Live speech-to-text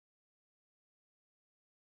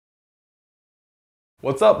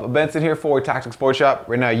What's up? Benson here for Tactics Sport Shop.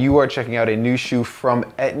 Right now you are checking out a new shoe from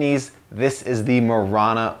Etnies. This is the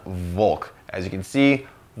Marana Vulc. As you can see,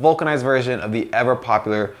 vulcanized version of the ever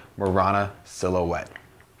popular Marana silhouette.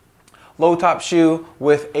 Low top shoe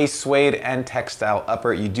with a suede and textile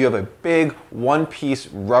upper. You do have a big one-piece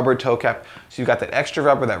rubber toe cap, so you've got that extra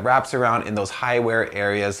rubber that wraps around in those high wear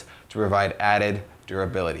areas to provide added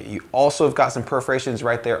durability. You also have got some perforations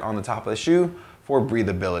right there on the top of the shoe for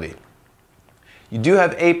breathability. You do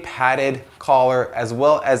have a padded collar as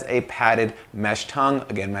well as a padded mesh tongue.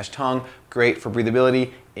 Again, mesh tongue, great for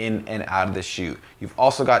breathability in and out of the shoe. You've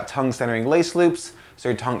also got tongue centering lace loops, so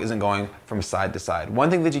your tongue isn't going from side to side. One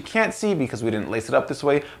thing that you can't see because we didn't lace it up this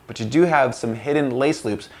way, but you do have some hidden lace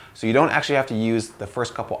loops, so you don't actually have to use the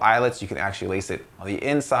first couple eyelets. You can actually lace it on the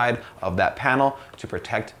inside of that panel to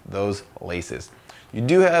protect those laces. You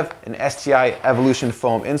do have an STI Evolution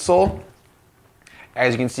foam insole.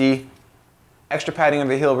 As you can see, extra padding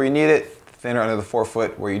under the heel where you need it, thinner under the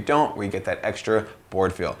forefoot where you don't, where you get that extra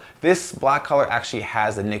board feel. This black color actually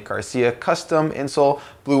has the Nick Garcia custom insole.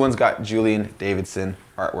 Blue one's got Julian Davidson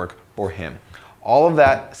artwork for him. All of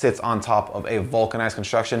that sits on top of a vulcanized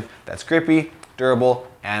construction that's grippy, durable,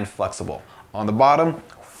 and flexible. On the bottom,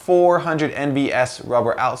 400 NBS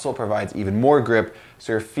rubber outsole provides even more grip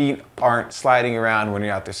so your feet aren't sliding around when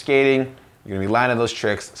you're out there skating. You're gonna be landing those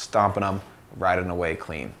tricks, stomping them, riding away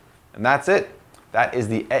clean. And that's it. That is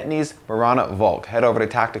the Etnies Marana Vulc. Head over to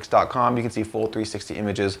tactics.com. You can see full 360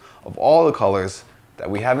 images of all the colors that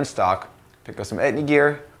we have in stock. Pick up some Etnie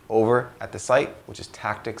gear over at the site, which is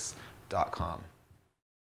tactics.com.